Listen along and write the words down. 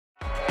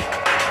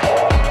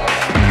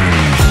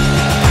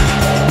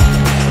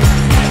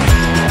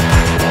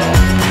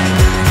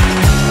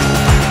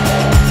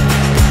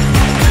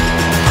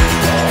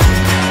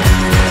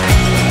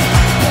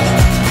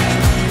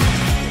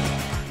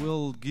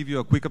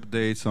a quick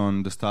update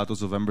on the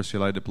status of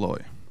EmberCLI deploy.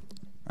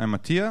 I'm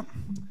Mattia.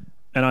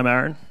 And I'm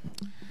Aaron.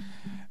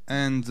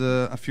 And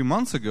a few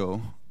months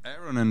ago,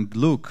 Aaron and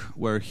Luke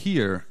were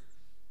here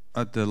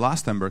at the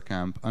last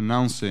EmberCamp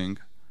announcing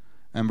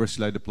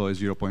EmberCLI deploy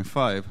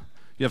 0.5.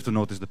 You have to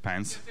notice the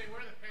pants.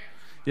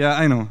 Yeah,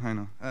 I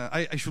know.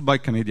 I should buy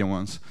Canadian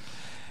ones.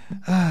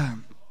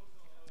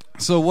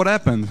 So what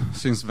happened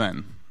since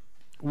then?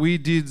 We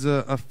did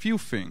a few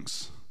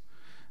things.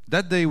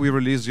 That day we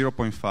released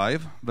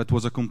 0.5. That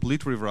was a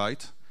complete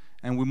rewrite,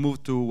 and we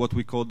moved to what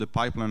we call the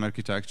pipeline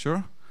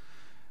architecture.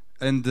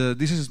 And the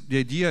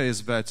idea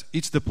is that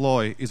each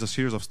deploy is a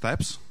series of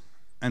steps,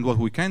 and what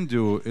we can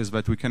do is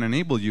that we can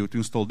enable you to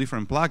install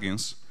different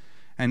plugins,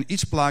 and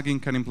each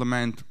plugin can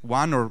implement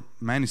one or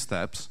many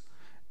steps,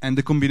 and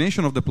the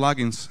combination of the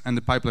plugins and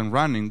the pipeline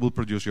running will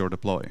produce your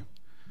deploy.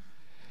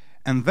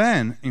 And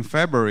then in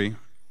February,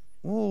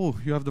 oh,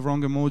 you have the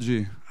wrong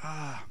emoji.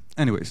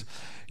 Anyways,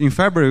 in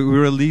February we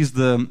released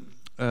a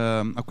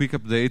quick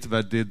update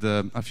that did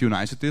a few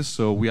niceties.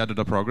 So we added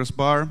a progress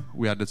bar,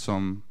 we added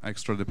some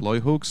extra deploy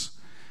hooks.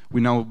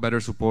 We now better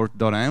support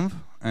 .env,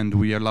 and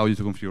we allow you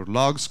to configure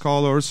logs,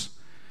 colors,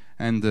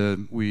 and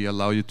we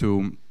allow you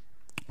to.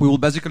 We will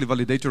basically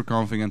validate your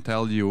config and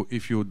tell you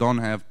if you don't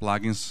have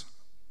plugins,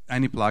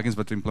 any plugins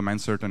that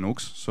implement certain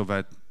hooks, so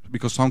that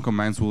because some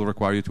commands will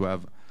require you to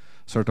have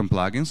certain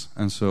plugins,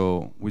 and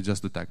so we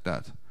just detect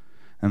that.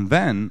 And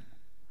then,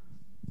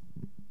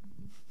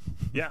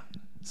 yeah.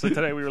 So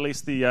today we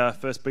released the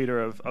first beta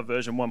of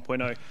version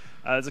 1.0.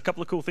 There's a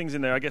couple of cool things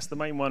in there. I guess the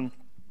main one,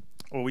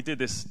 well, we did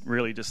this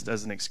really just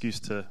as an excuse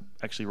to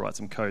actually write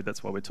some code.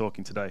 That's why we're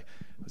talking today.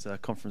 It was a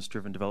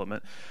conference-driven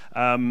development.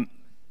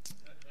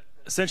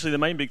 Essentially, the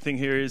main big thing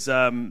here is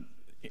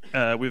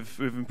we've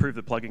improved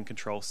the plugin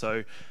control.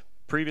 So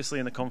previously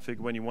in the config,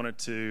 when you wanted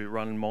to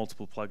run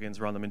multiple plugins,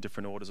 run them in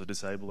different orders or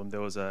disable them,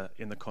 there was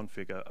in the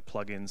config a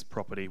plugins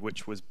property,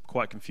 which was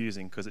quite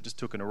confusing because it just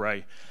took an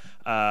array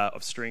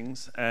of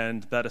strings,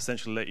 and that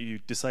essentially let you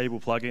disable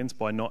plugins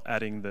by not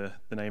adding the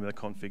name of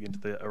the config into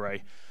the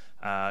array.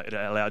 It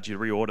allowed you to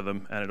reorder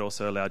them, and it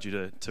also allowed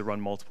you to run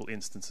multiple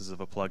instances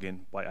of a plugin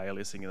by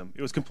aliasing them.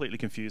 It was completely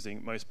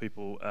confusing. Most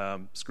people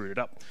screwed it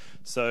up.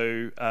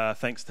 So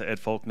thanks to Ed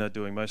Faulkner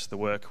doing most of the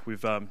work,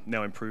 we've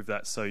now improved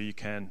that so you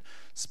can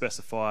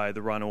specify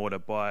the run order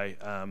by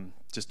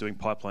just doing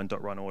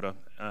pipeline.runOrder.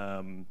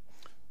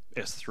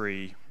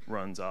 S3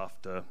 runs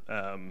after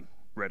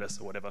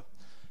Redis or whatever.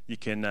 You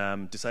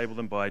can disable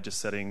them by just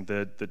setting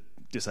the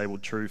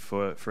disabled true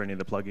for any of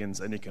the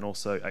plugins, and you can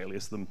also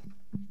alias them.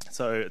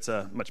 So it's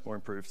a much more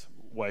improved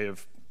way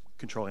of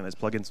controlling those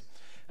plugins.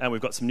 And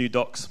we've got some new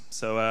docs.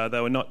 So they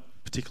were not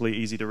particularly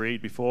easy to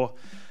read before.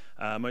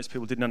 Most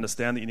people didn't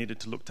understand that you needed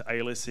to look to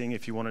aliasing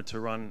if you wanted to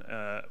run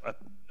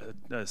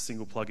a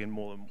single plugin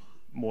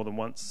more than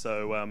once.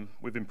 So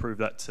we've improved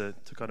that to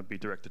kind of be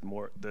directed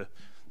more at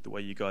the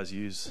way you guys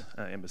use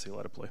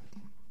EmberCLI deploy.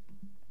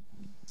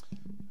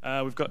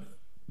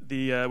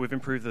 We've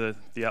improved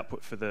the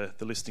output for the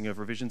listing of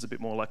revisions a bit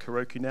more like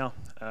Heroku now,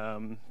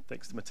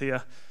 thanks to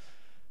Mattia.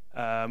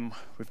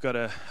 We've got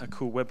a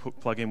cool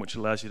webhook plugin which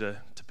allows you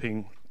to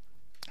ping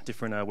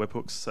different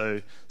webhooks.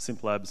 So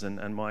SimpleLabs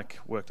and Mike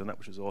worked on that,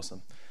 which was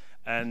awesome.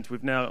 And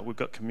we've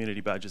got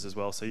community badges as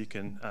well, so you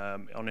can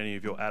on any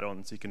of your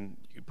add-ons you can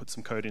put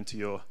some code into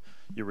your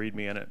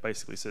README, and it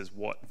basically says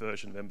what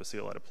version of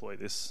EmberCLI deploy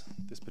this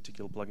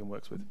particular plugin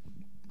works with.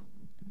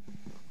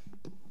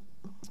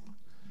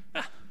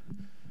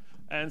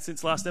 And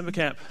since last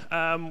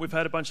EmberCamp, we've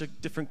had a bunch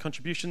of different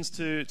contributions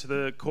to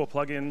the core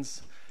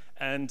plugins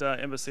and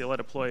EmberCLI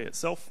deploy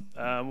itself.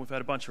 We've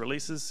had a bunch of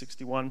releases,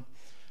 61.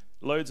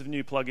 Loads of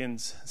new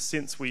plugins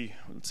since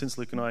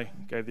Luke and I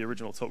gave the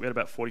original talk. We had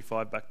about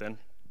 45 back then.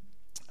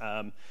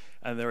 And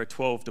there are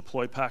 12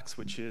 deploy packs,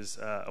 which is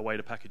a way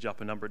to package up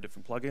a number of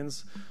different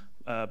plugins.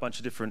 A bunch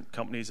of different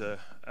companies are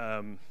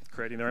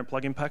creating their own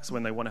plugin packs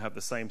when they want to have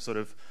the same sort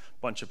of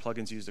bunch of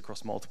plugins used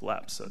across multiple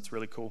apps. So it's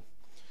really cool.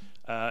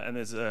 And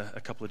there's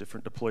a couple of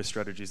different deploy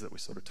strategies that we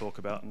sort of talk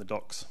about in the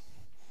docs.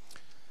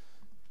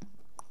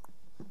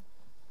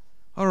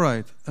 All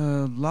right,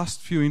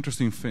 last few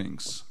interesting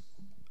things.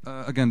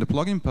 Again, the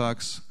plugin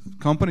packs,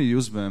 company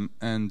use them,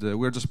 and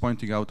we're just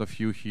pointing out a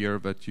few here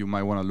that you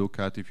might want to look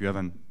at if you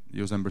haven't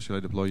used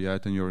EmberCLI deploy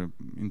yet and you're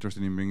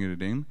interested in bringing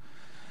it in.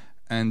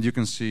 And you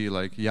can see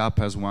like Yap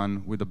has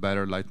one with a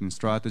better lightning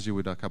strategy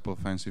with a couple of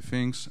fancy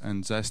things,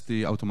 and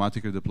Zesty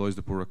automatically deploys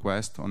the pull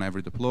request on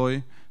every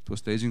deploy to a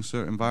staging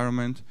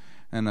environment.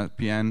 And at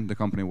PN, the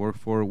company I work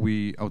for,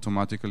 we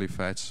automatically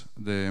fetch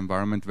the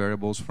environment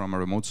variables from a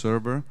remote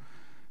server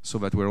so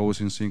that we're always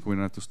in sync when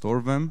we have to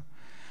store them.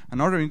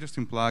 Another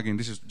interesting plugin,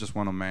 this is just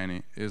one of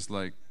many, is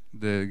like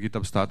the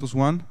GitHub status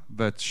one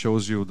that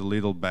shows you the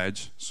little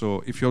badge.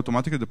 So if you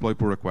automatically deploy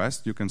pull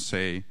request, you can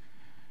say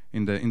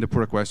in the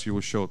pull request you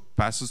will show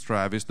passes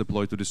Travis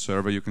deployed to this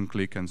server. You can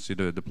click and see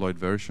the deployed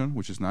version,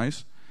 which is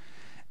nice.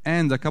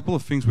 And a couple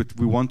of things which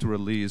we want to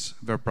release,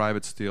 they're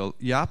private still.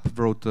 Yap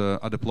wrote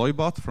a deploy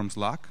bot from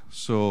Slack,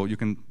 so you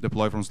can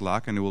deploy from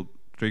Slack and it will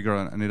trigger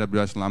an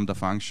AWS Lambda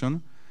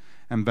function.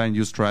 and then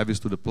use Travis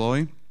to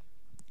deploy.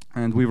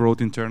 And we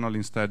wrote internally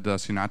instead the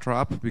Sinatra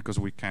app because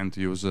we can't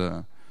use,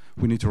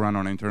 we need to run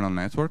on an internal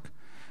network.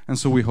 And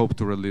so we hope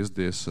to release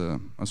this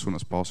as soon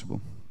as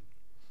possible.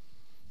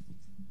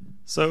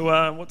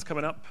 So what's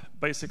coming up?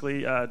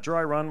 Basically,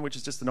 dry run, which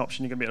is just an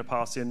option you're going to be able to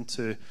pass in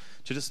to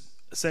just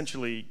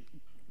essentially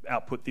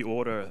output the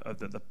order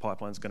that the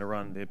pipeline's going to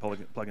run, the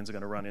plugins are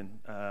going to run in.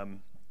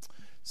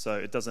 So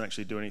it doesn't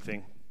actually do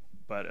anything,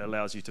 but it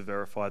allows you to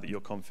verify that your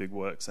config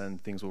works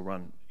and things will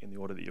run in the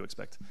order that you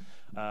expect.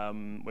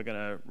 We're going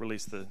to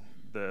release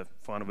the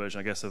final version,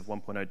 I guess, of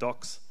 1.0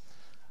 docs.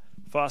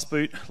 Fast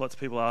boot, lots of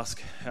people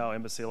ask how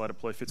Ember CLI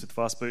deploy fits with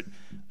fast boot,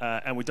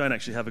 and we don't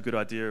actually have a good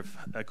idea of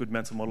a good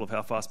mental model of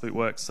how fast boot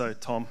works. So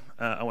Tom,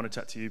 I want to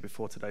chat to you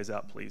before today's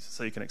out, please,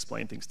 so you can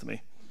explain things to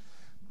me.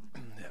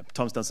 Yeah,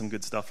 Tom's done some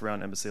good stuff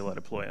around Ember CLI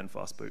deploy and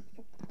fast boot.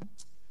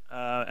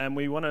 And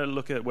we want to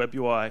look at web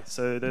UI.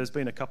 So there's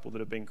been a couple that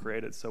have been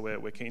created, so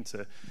we're keen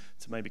to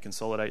maybe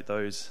consolidate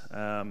those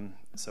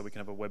so we can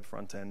have a web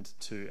front end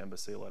to Ember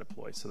CLI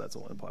deploy. So that's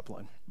all in the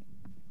pipeline.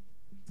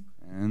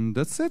 And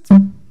that's it.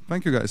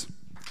 Thank you, guys.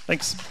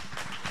 Thanks.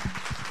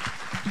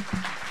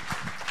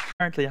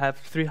 Currently, I have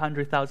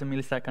 300,000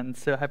 milliseconds,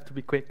 so I have to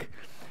be quick.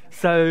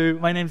 So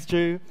my name's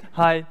Drew.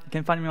 Hi, you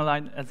can find me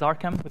online at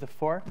EmberCamp with a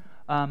 4.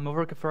 I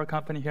work for a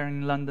company here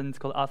in London. It's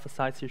called Alpha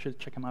Sites. You should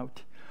check them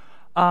out.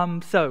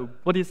 So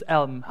what is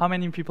Elm? How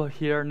many people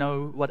here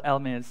know what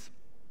Elm is?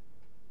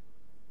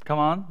 Come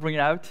on, bring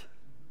it out.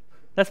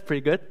 That's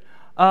pretty good.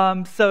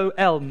 So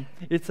Elm,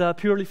 it's a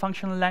purely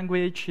functional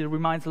language. It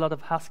reminds a lot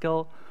of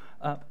Haskell.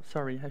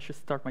 Sorry, I should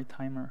start my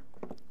timer.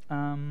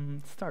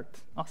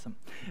 Start. Awesome.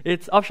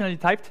 It's optionally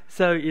typed,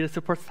 so it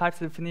supports types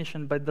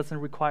definition, but it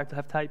doesn't require to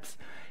have types.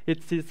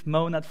 It is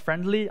monad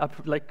friendly.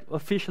 Like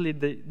officially,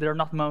 they're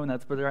not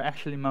monads, but they're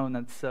actually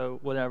monads. So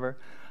whatever.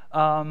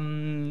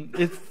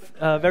 It's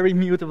a very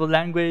mutable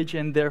language,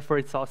 and therefore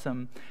it's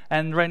awesome.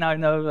 And right now, I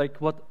know like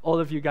what all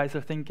of you guys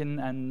are thinking,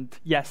 and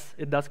yes,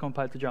 it does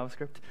compile to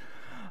JavaScript.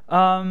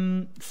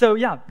 So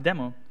yeah,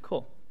 demo.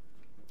 Cool.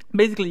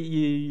 Basically,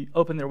 you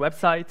open their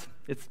website.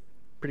 It's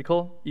pretty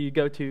cool. You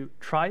go to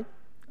try.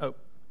 Oh,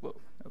 whoa,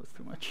 that was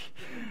too much.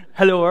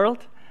 Hello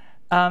world.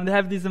 They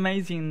have this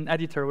amazing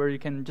editor where you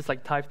can just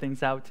like type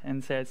things out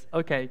and says,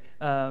 okay,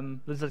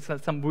 there's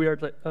like some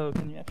weird, like, oh,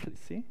 can you actually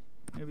see?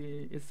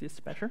 Maybe is this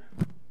better?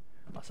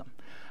 Awesome.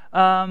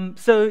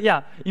 So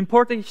yeah,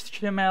 import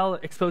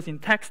HTML, exposing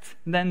text.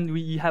 Then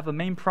we have a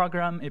main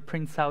program. It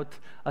prints out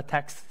a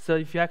text. So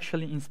if you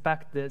actually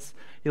inspect this,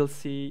 you'll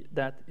see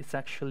that it's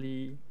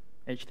actually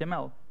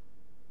HTML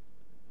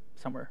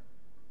somewhere,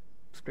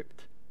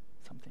 script,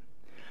 something.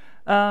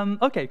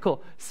 Okay,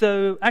 cool.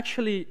 So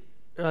actually,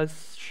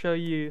 show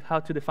you how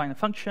to define a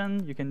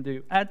function. You can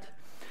do add.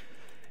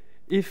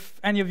 If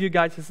any of you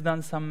guys has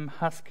done some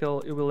Haskell,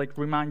 it will like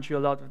remind you a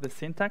lot of the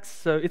syntax.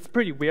 So it's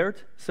pretty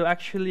weird. So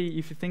actually,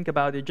 if you think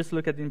about it, just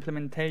look at the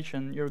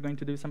implementation. You're going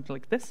to do something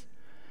like this.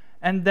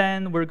 And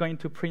then we're going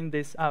to print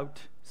this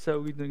out. So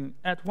we're doing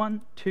add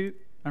 1, 2,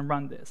 and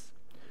run this.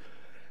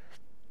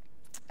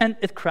 And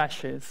it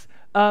crashes.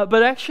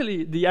 But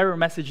actually, the error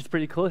message is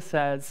pretty cool. It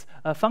says,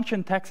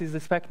 function text is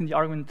expecting the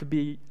argument to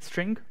be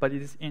string, but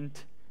it is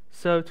int.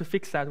 So to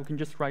fix that, we can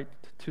just write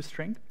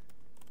toString.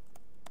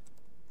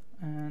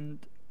 And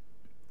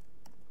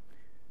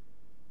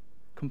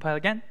compile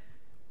again.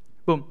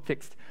 Boom,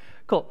 fixed.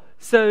 Cool.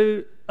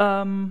 So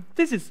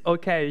this is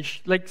okay.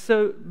 Like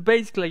so,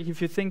 basically,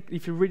 if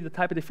you read the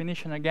type of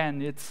definition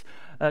again, it's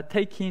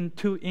taking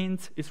 2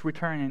 ints is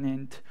returning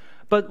int.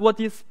 But what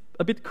is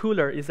a bit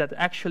cooler is that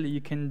actually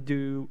you can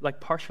do like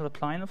partial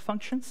applying of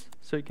functions.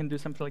 So you can do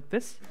something like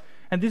this,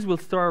 and this will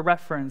store a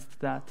reference to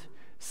that.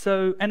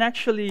 So and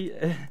actually,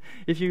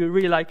 if you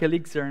really like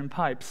Elixir and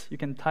pipes, you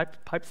can type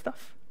pipe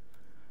stuff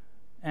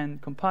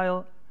and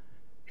compile,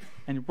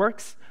 and it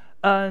works.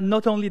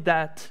 Not only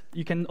that,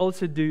 you can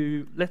also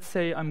do, let's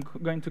say I'm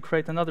going to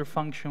create another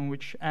function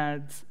which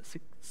adds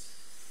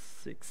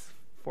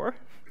 4.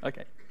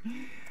 Okay.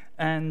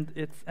 And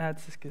it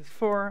adds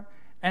 4.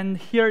 And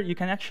here you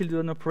can actually do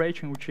an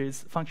operation which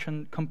is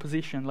function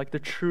composition, like the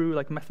true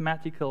like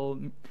mathematical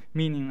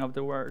meaning of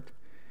the word.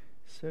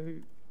 So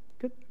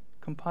good.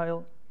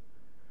 Compile.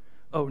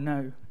 Oh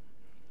no.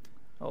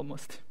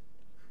 Almost.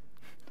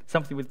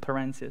 Something with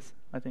parentheses,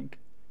 I think.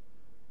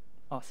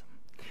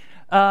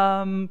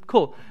 Awesome.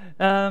 Cool.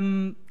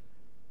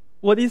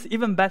 What is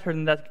even better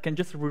than that, you can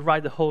just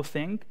rewrite the whole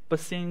thing. But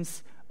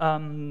since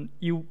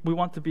we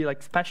want to be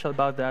like special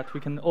about that, we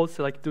can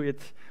also like do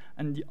it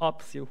in the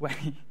opposite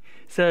way.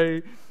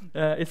 So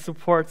it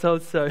supports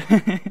also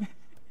it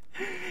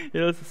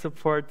also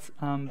supports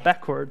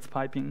backwards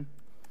piping.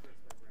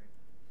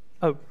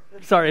 Oh,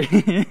 sorry.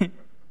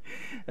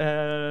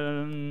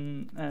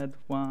 Add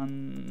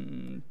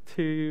 1,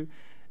 2.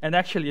 And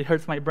actually, it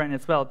hurts my brain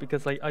as well,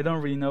 because like, I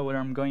don't really know where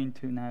I'm going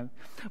to now.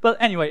 But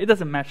anyway, it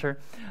doesn't matter.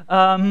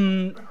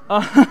 I'll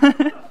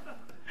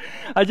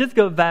just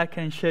go back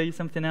and show you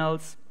something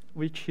else,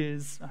 which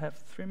is, I have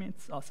 3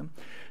 minutes, awesome.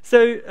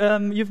 So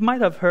you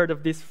might have heard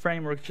of this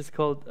framework, which is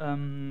called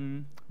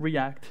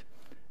React.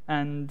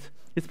 And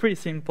it's pretty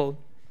simple.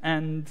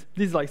 And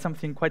this is like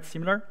something quite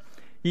similar.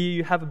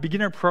 You have a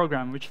beginner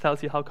program which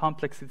tells you how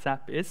complex this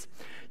app is.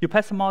 You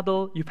pass a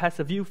model, you pass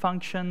a view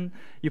function,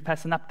 you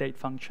pass an update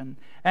function.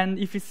 And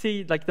if you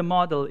see, like, the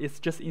model is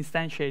just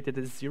instantiated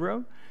as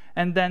 0,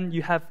 and then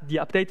you have the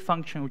update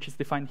function, which is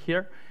defined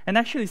here. And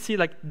actually see,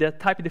 like, the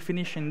type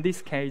definition in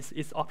this case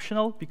is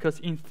optional, because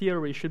in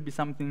theory it should be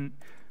something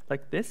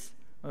like this.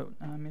 Oh,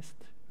 I missed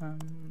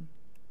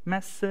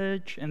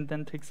message, and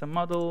then takes a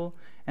model,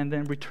 and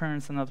then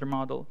returns another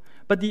model.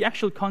 But the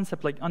actual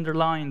concept, like,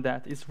 underlying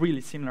that is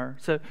really similar.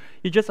 So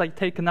you just, like,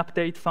 take an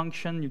update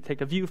function, you take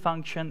a view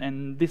function,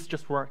 and this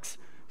just works.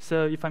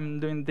 So if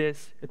I'm doing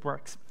this, it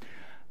works,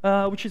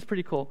 which is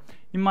pretty cool.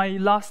 In my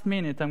last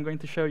minute, I'm going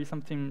to show you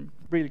something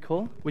really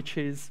cool, which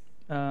is,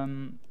 I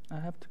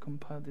have to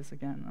compile this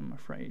again, I'm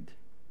afraid.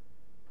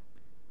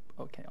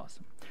 Okay,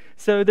 awesome.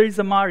 So there is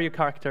a Mario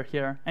character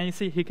here, and you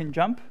see he can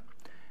jump,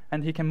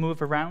 and he can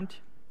move around.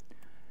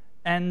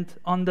 And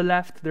on the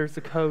left, there's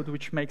a code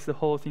which makes the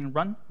whole thing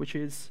run, which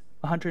is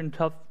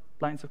 112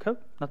 lines of code,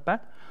 not bad.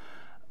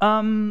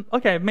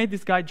 Okay, I've made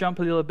this guy jump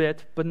a little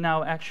bit, but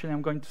now actually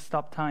I'm going to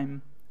stop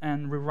time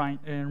and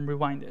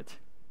rewind it.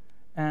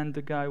 And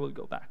the guy will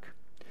go back,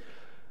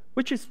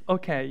 which is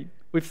okay.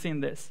 We've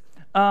seen this.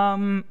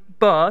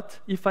 But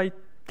if I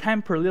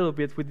tamper a little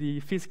bit with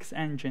the physics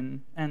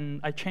engine,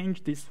 and I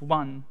change this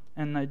 1,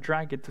 and I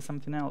drag it to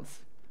something else,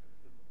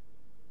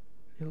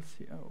 you'll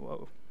see, oh,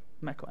 whoa,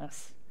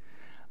 macOS.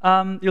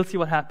 You'll see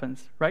what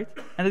happens, right?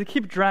 And if you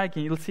keep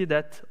dragging, you'll see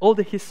that all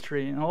the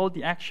history and all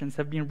the actions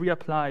have been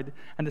reapplied,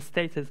 and the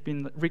state has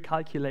been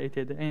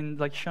recalculated and,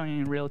 like, showing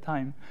in real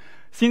time.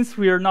 Since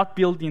we are not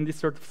building this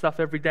sort of stuff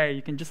every day,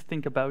 you can just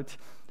think about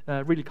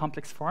really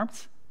complex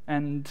forms,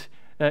 and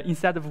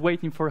instead of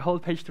waiting for a whole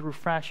page to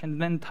refresh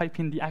and then type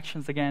in the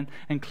actions again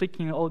and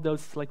clicking all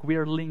those, like,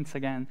 weird links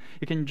again,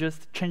 you can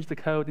just change the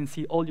code and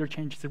see all your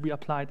changes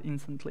reapplied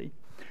instantly.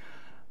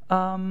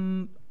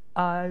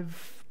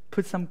 I've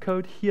put some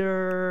code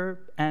here,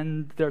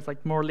 and there's,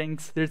 like, more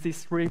links. There's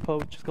this repo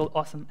which is called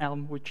Awesome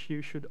Elm, which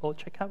you should all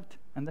check out,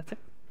 and that's it.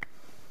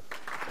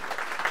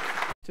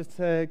 Just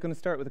going to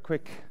start with a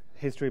quick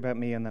history about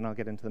me, and then I'll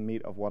get into the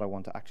meat of what I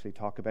want to actually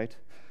talk about.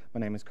 My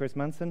name is Chris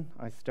Manson.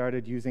 I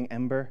started using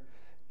Ember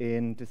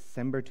in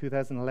December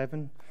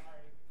 2011.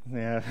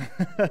 Yeah,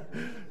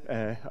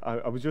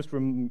 I was just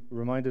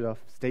reminded of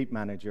State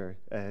Manager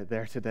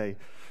there today.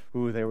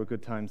 Ooh, they were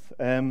good times.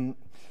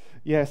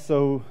 Yeah,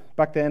 so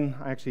back then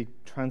I actually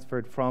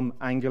transferred from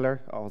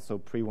Angular, also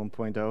pre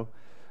 1.0,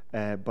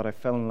 but I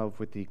fell in love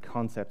with the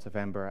concepts of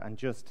Ember and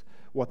just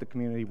what the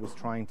community was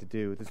trying to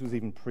do. This was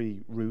even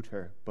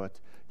pre-router, but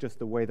just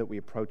the way that we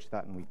approached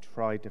that and we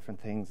tried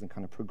different things and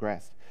kind of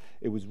progressed.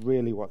 It was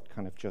really what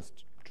kind of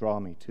just drew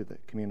me to the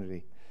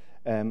community.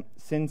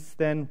 Since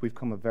then, we've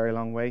come a very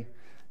long way.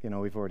 You know,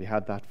 we've already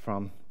had that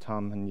from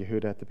Tom and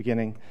Yehuda at the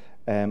beginning.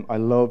 I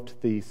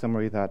loved the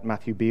summary that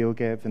Matthew Beale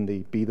gave in the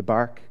Be the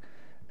Bark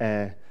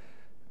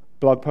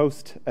blog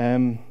post.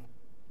 And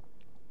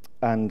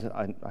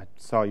I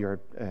saw your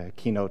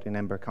keynote in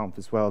EmberCamp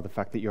as well, the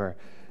fact that you're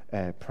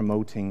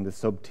promoting the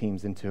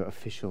sub-teams into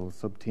official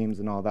sub-teams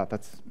and all that.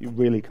 That's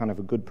really kind of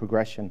a good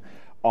progression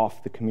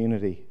off the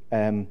community.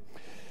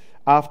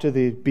 After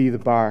the Be the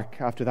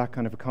Bark, after that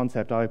kind of a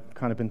concept, I've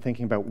kind of been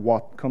thinking about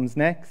what comes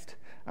next,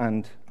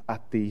 and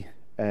at the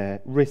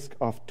risk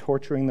of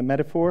torturing the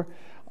metaphor,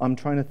 I'm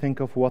trying to think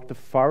of what the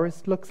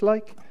forest looks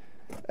like.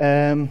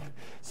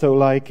 So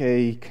like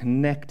a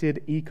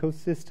connected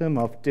ecosystem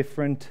of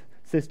different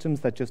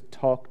systems that just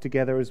talk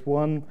together as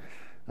one.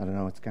 I don't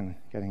know, it's kind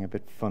of getting a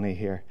bit funny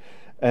here.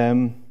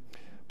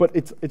 But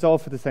it's all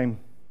for the same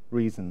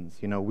reasons.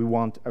 You know, we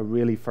want a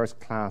really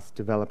first-class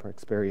developer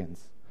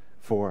experience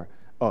for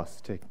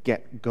us to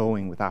get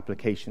going with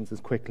applications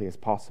as quickly as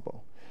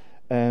possible.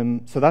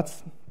 So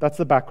that's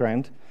the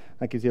background.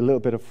 That gives you a little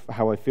bit of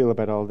how I feel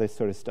about all this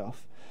sort of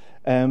stuff.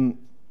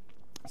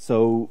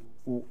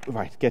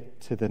 Right, get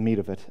to the meat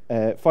of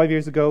it. 5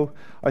 years ago,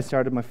 I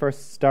started my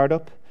first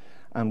startup,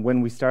 and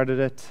when we started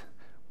it,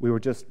 we were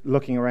just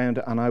looking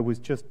around, and I was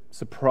just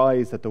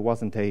surprised that there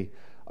wasn't a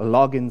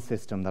login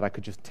system that I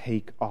could just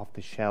take off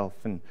the shelf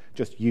and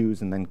just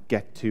use and then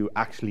get to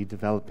actually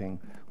developing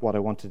what I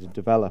wanted to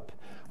develop.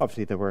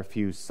 Obviously, there were a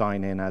few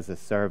sign-in as a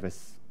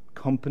service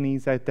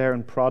companies out there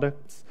and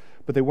products,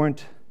 but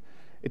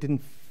it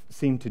didn't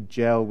seem to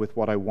gel with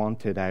what I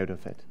wanted out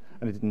of it,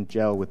 and it didn't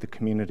gel with the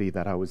community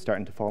that I was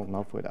starting to fall in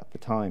love with at the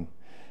time.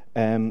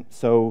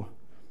 So,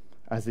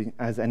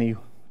 as any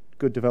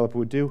good developer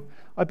would do,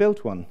 I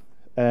built one.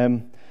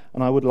 And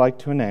I would like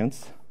to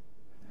announce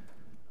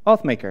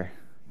AuthMaker.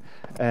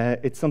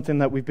 It's something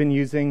that we've been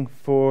using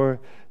for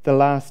the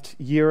last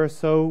year or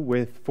so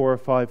with 4 or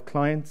 5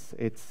 clients.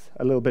 It's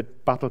a little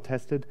bit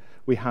battle-tested.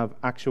 We have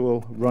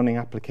actual running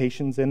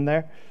applications in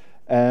there.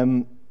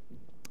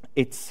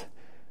 It's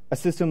a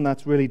system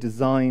that's really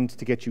designed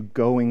to get you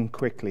going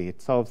quickly.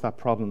 It solves that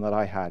problem that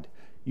I had.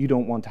 You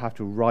don't want to have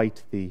to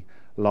write the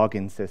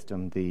login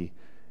system, the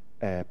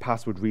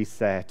password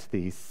reset,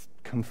 the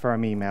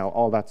confirm email,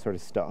 all that sort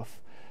of stuff.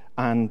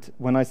 And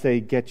when I say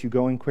get you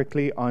going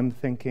quickly, I'm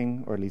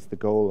thinking, or at least the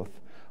goal of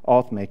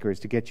AuthMaker is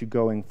to get you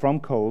going from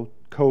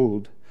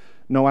cold,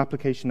 no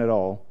application at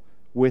all,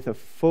 with a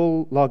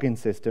full login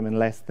system in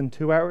less than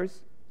 2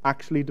 hours,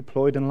 actually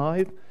deployed and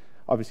live.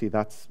 Obviously,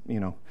 that's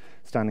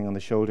standing on the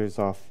shoulders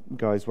of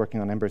guys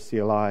working on Ember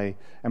CLI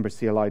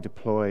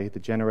deploy, the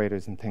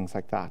generators and things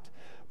like that.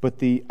 But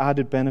the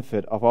added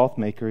benefit of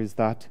AuthMaker is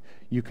that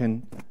you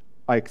can,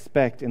 I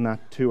expect in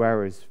that 2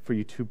 hours for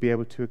you to be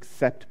able to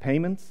accept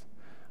payments.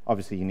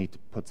 Obviously, you need to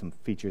put some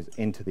features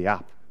into the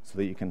app so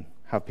that you can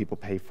have people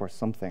pay for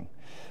something.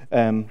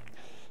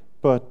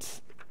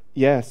 But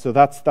yeah, so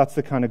that's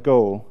the kind of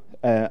goal.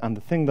 And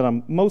the thing that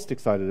I'm most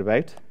excited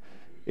about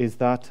is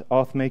that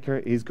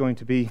AuthMaker is going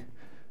to be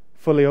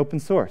fully open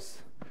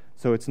source.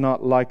 So it's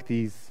not like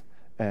these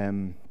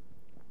sign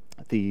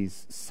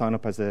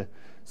up as a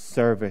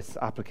service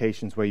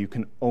applications where you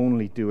can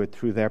only do it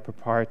through their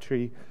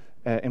proprietary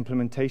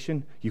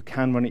implementation. You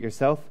can run it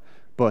yourself,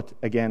 but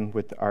again,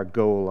 with our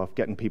goal of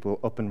getting people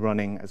up and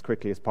running as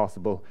quickly as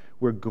possible,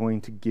 we're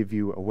going to give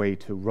you a way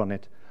to run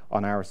it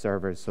on our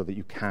servers so that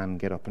you can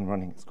get up and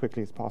running as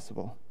quickly as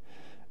possible.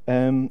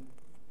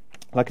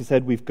 Like I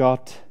said, we've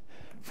got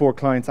 4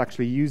 clients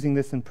actually using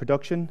this in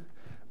production,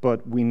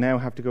 but we now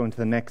have to go into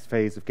the next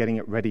phase of getting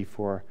it ready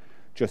for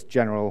just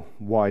general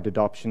wide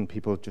adoption,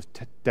 people just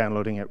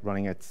downloading it,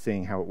 running it,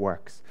 seeing how it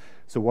works.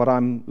 So what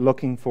I'm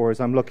looking for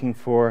is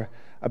about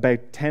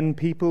 10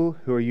 people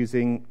who are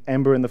using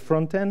Ember in the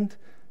front end.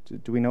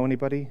 Do we know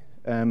anybody?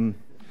 And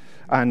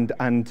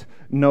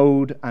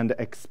Node and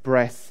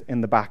Express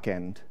in the back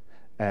end.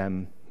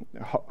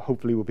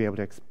 Hopefully we'll be able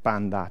to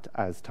expand that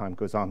as time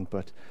goes on,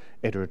 but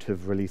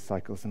iterative release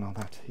cycles and all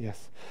that,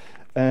 yes.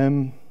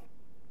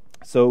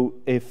 So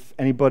if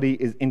anybody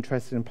is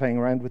interested in playing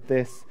around with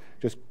this,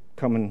 just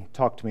come and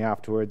talk to me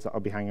afterwards.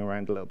 I'll be hanging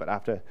around a little bit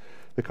after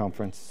the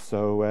conference.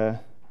 So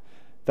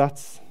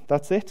that's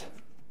it.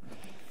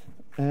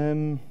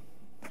 And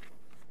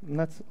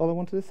that's all I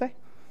wanted to say.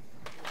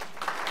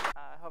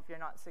 I hope you're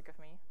not sick of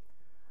me.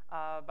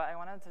 But I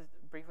wanted to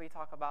briefly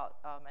talk about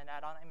an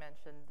add-on I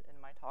mentioned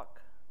in my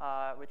talk,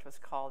 which was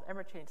called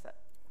EmberChainSet.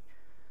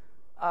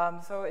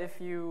 So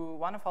if you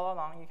want to follow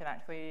along, you can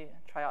actually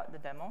try out the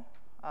demo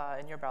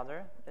in your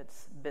browser.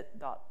 It's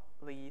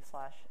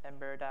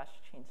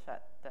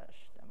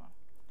bit.ly/ember-chainset-demo.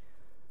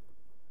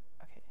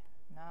 Okay,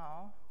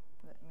 now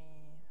let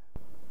me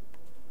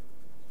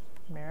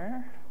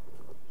mirror.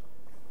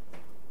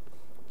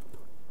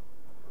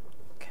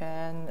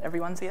 Can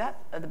everyone see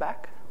that at the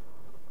back?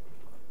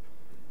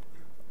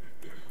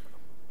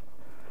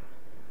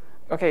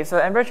 Okay, so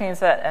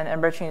EmberChainSet and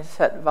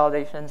EmberChainSet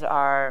validations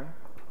are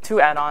 2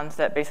 add-ons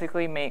that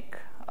basically make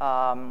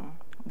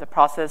the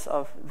process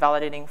of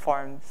validating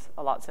forms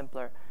a lot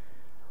simpler.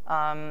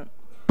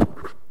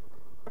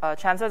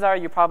 Chances are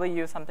you probably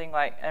use something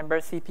like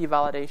Ember CP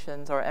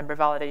validations or Ember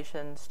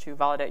validations to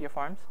validate your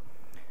forms.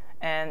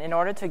 And in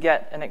order to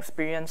get an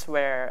experience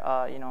where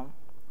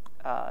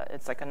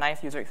it's like a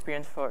nice user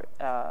experience for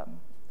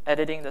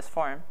editing this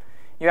form,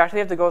 you actually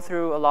have to go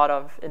through a lot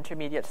of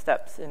intermediate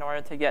steps in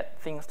order to get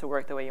things to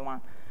work the way you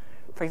want.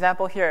 For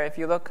example, here, if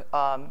you look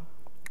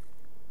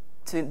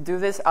to do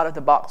this out of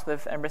the box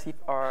with Ember CP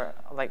or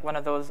like one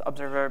of those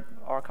observer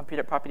or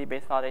computed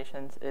property-based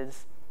validations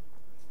is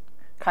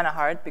kind of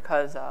hard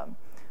because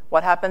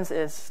what happens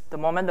is the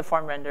moment the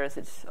form renders,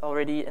 it's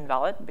already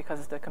invalid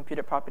because the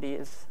computed property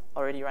is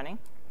already running.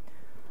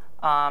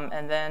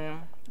 And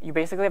then you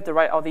basically have to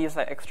write all these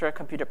like extra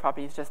computed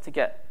properties just to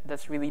get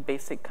this really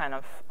basic kind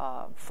of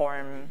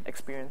form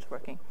experience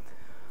working.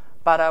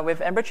 But with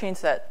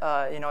EmberChainSet,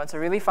 it's a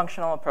really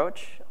functional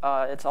approach.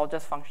 It's all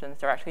just functions.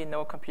 There are actually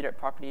no computed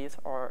properties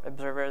or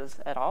observers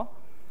at all.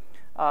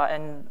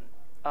 When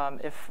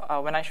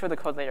I show the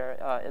code later,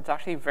 it's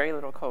actually very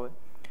little code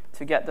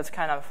to get this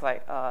kind of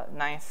like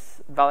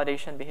nice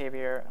validation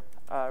behavior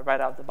right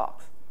out of the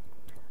box.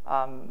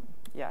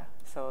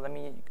 So let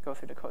me go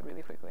through the code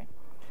really quickly.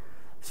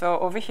 So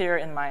over here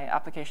in my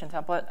application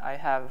template, I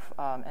have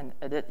an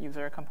edit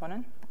user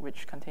component,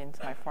 which contains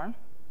my form.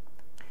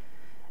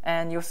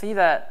 And you'll see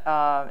that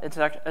it's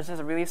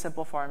just a really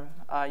simple form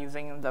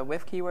using the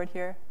with keyword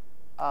here.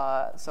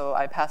 So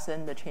I pass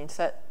in the change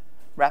set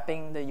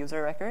wrapping the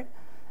user record.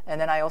 And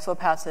then I also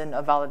pass in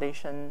a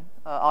validation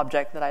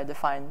object that I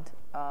defined,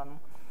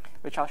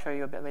 which I'll show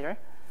you a bit later.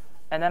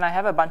 And then I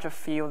have a bunch of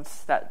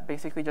fields that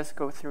basically just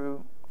go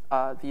through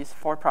these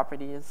 4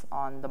 properties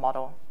on the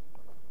model.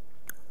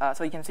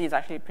 So you can see it's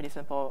actually a pretty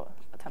simple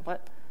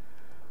template.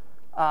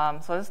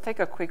 So let's take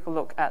a quick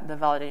look at the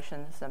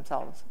validations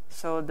themselves.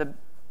 So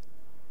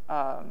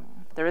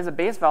there is a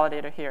base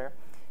validator here.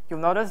 You'll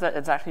notice that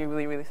it's actually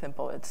really, really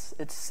simple. It's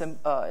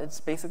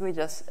basically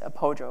just a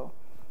POJO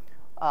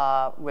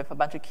with a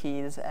bunch of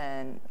keys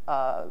and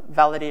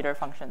validator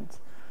functions.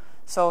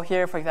 So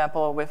here, for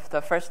example, with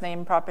the first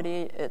name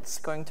property, it's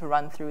going to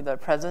run through the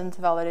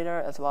present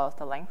validator as well as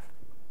the length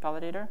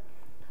validator,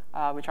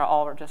 which are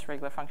all just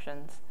regular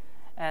functions.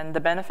 And the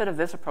benefit of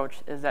this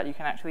approach is that you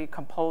can actually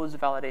compose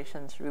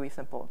validations really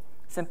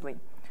simply.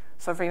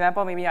 So for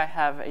example, maybe I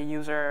have a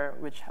user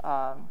which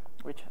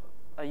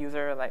a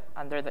user like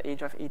under the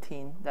age of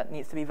 18 that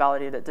needs to be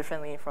validated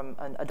differently from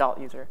an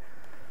adult user.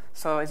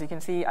 So as you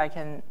can see, I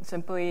can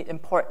simply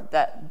import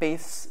that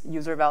base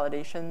user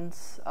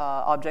validations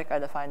object I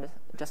defined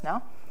just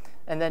now.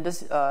 And then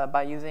just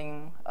by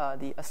using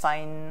the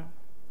assign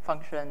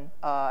function,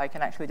 I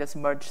can actually just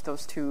merge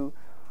those two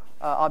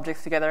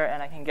objects together,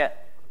 and I can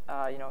get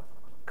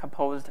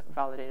composed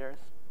validators.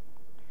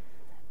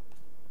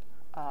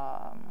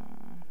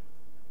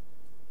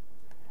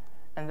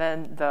 And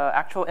then the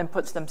actual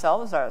inputs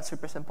themselves are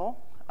super simple.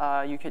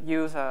 You could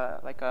use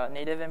like a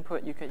native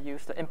input. You could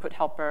use the input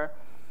helper.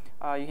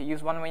 You could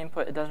use one-way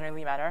input. It doesn't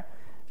really matter,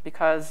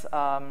 because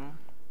how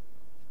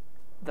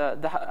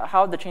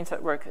the chain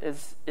set works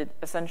is it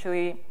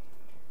essentially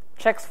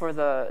checks for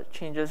the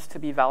changes to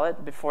be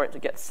valid before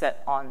it gets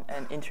set on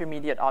an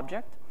intermediate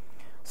object.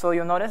 So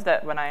you'll notice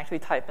that when I actually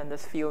type in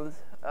this field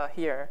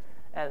here,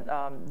 and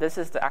this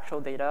is the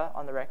actual data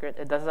on the record,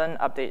 it doesn't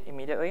update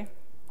immediately.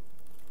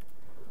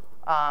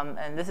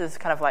 And this is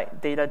kind of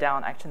like data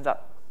down, actions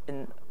up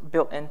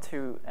built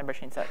into Ember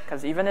chain set.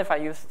 Because even if I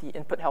use the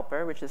input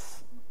helper, which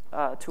is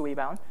two-way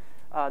bound,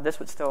 this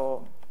would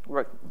still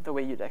work the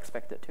way you'd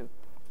expect it to.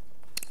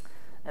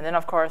 And then,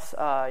 of course,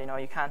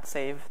 you can't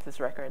save this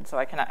record, so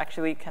I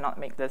cannot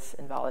make this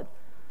invalid.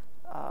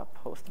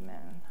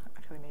 Postman.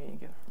 Actually, maybe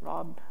give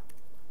Rob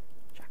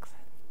Jackson.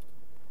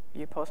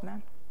 You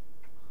postman.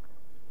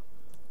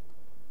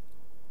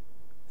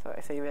 So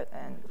I save it,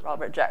 and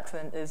Robert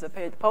Jackson is a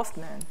paid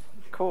postman.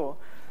 Cool.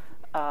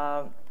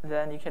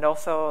 Then you can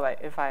also,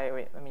 like,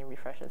 let me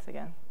refresh this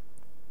again.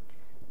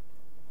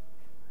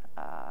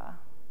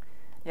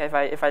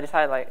 If I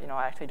decide, like,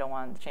 I actually don't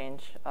want to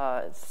change,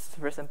 it's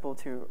super simple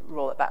to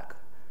roll it back.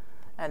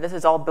 And this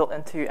is all built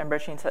into Ember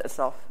chain set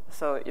itself.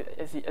 So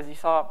as you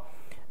saw,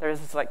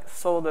 there's like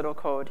so little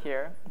code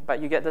here,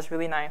 but you get this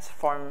really nice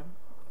form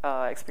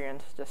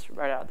experience just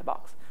right out of the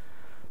box.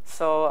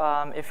 So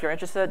if you're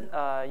interested,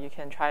 you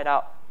can try it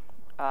out.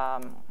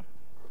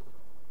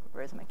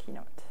 Where's my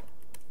keynote?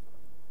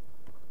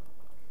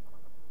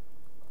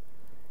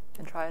 You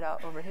can try it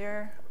out over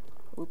here.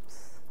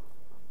 Oops.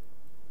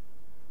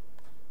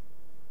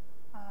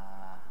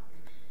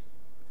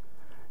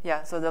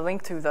 Yeah, so the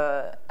link to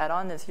the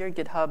add-on is here,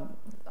 GitHub,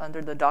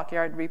 under the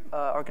Dockyard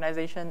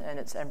organization, and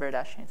it's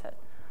ember-chainset.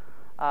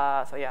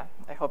 So yeah,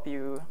 I hope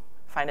you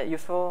find it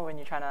useful when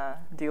you're trying to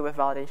deal with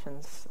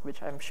validations,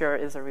 which I'm sure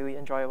is a really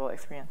enjoyable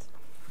experience.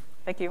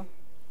 Thank you.